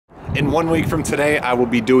In 1 week from today, I will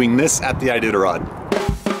be doing this at the Iditarod.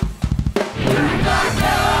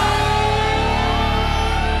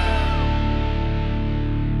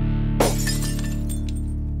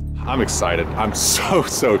 I'm excited. I'm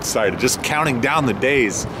so excited. Just counting down the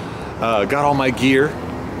days. Got all my gear,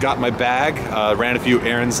 got my bag, ran a few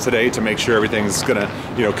errands today to make sure everything's gonna,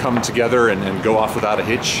 come together and go off without a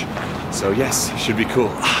hitch. So yes, should be cool.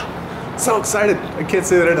 So excited. I can't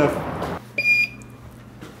say that enough.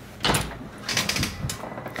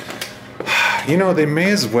 They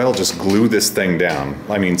may as well just glue this thing down.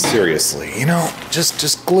 I mean, seriously,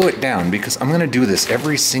 just glue it down, because I'm gonna do this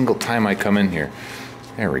every single time I come in here.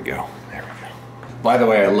 There we go. There we go. By the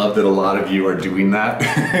way, I love that a lot of you are doing that.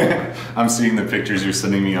 I'm seeing the pictures you're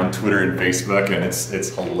sending me on Twitter and Facebook, and it's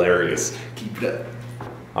hilarious. Keep it up.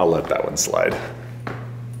 I'll let that one slide.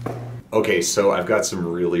 Okay, so I've got some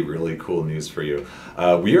really cool news for you.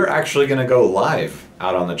 We are actually gonna go live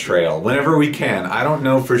out on the trail whenever we can. I don't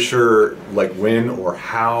know for sure like when or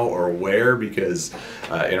how or where, because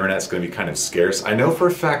internet's gonna be kind of scarce. I know for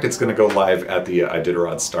a fact it's gonna go live at the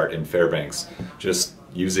Iditarod start in Fairbanks, just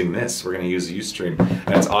using this. We're gonna use Ustream,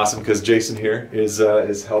 and it's awesome because Jason here is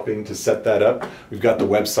helping to set that up. We've got the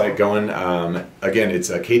website going. Again, it's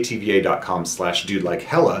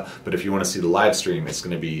ktva.com/DudeLikeHELLA, but if you want to see the live stream, it's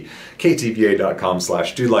going to be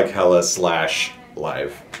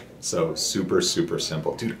ktva.com/DudeLikeHELLA/live. So super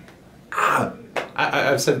simple, dude.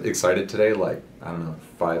 I've said excited today like, I don't know,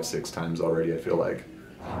 5-6 times already. I feel like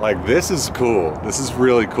this is cool. This is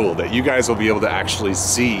really cool that you guys will be able to actually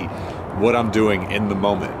see what I'm doing in the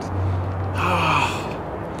moment.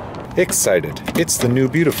 Excited. It's the new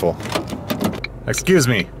beautiful. Excuse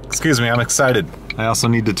me, I'm excited. I also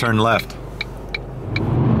need to turn left.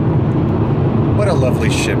 What a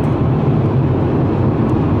lovely ship.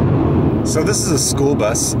 So this is a school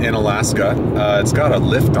bus in Alaska. It's got a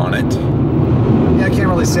lift on it. Yeah, I can't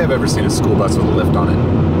really say I've ever seen a school bus with a lift on it.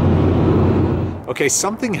 Okay,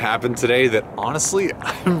 something happened today that honestly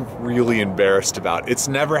I'm really embarrassed about. It's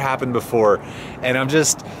never happened before, and I'm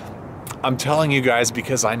telling you guys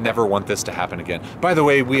because I never want this to happen again. By the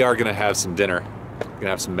way, we are gonna have some dinner. We're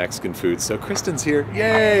gonna have some Mexican food. So Kristen's here,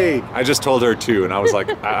 yay! I just told her too, and I was like,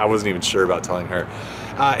 I wasn't even sure about telling her.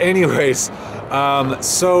 Anyways,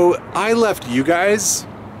 so I left you guys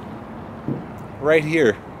right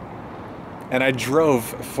here. And I drove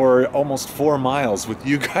for almost 4 miles with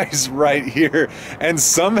you guys right here, and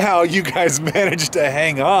somehow you guys managed to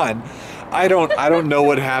hang on. I don't know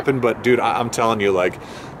what happened, but dude, I'm telling you, like,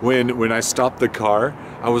 when I stopped the car,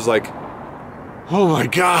 I was like, oh my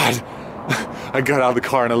God. I got out of the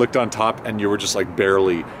car and I looked on top, and you were just like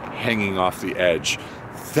barely hanging off the edge.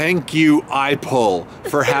 Thank you, iPull,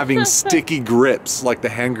 for having sticky grips. Like the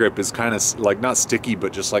hand grip is kind of like not sticky,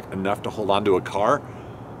 but just like enough to hold onto a car.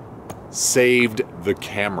 Saved the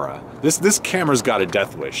camera. This camera's got a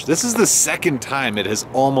death wish. This is the second time it has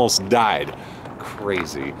almost died.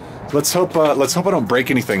 Crazy. Let's hope I don't break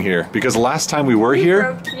anything here, because last time we were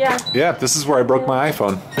here, yeah, this is where I broke my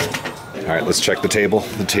iPhone. All right, let's check the table.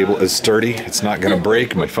 The table is sturdy. It's not gonna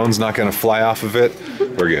break. My phone's not gonna fly off of it.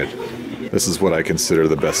 We're good. This is what I consider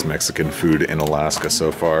the best Mexican food in Alaska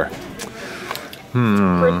so far.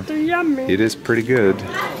 Pretty yummy. It is pretty good.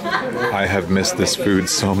 I have missed this food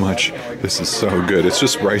so much. This is so good. It's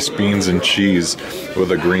just rice, beans, and cheese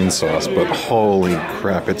with a green sauce, but holy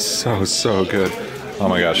crap, it's so good. Oh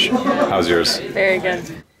my gosh. How's yours? Very good.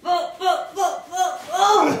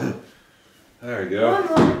 There we go.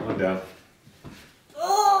 One down.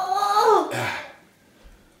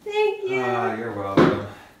 Thank you. You're welcome.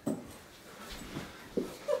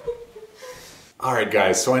 Alright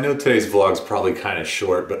guys, so I know today's vlog's probably kind of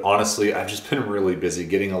short, but honestly I've just been really busy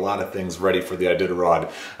getting a lot of things ready for the Iditarod,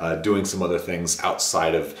 doing some other things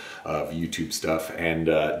outside of YouTube stuff, and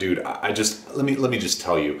dude, let me just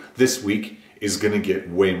tell you, this week is gonna get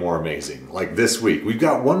way more amazing. Like this week, we've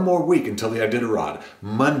got one more week until the Iditarod.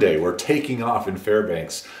 Monday, we're taking off in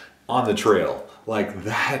Fairbanks on the trail. Like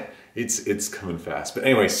that, it's coming fast. But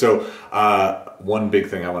anyway, so one big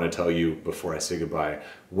thing I want to tell you before I say goodbye.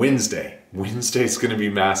 Wednesday's going to be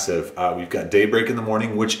massive. We've got Daybreak in the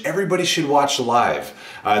morning, which everybody should watch live.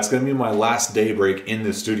 It's going to be my last Daybreak in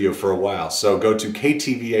the studio for a while. So go to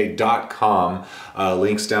ktva.com,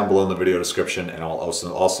 links down below in the video description, and I'll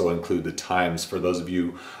also include the times for those of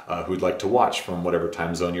you who'd like to watch from whatever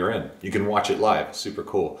time zone you're in. You can watch it live, super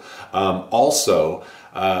cool. Also,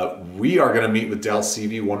 we are going to meet with Del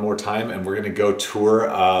CV one more time, and we're going to go tour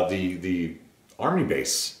the Army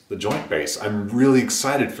base, the Joint base. I'm really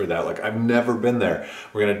excited for that. Like, I've never been there.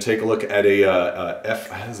 We're going to take a look at a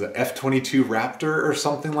F-22 Raptor or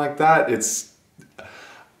something like that.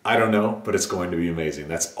 I don't know, but it's going to be amazing.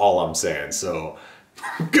 That's all I'm saying. So,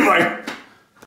 goodbye.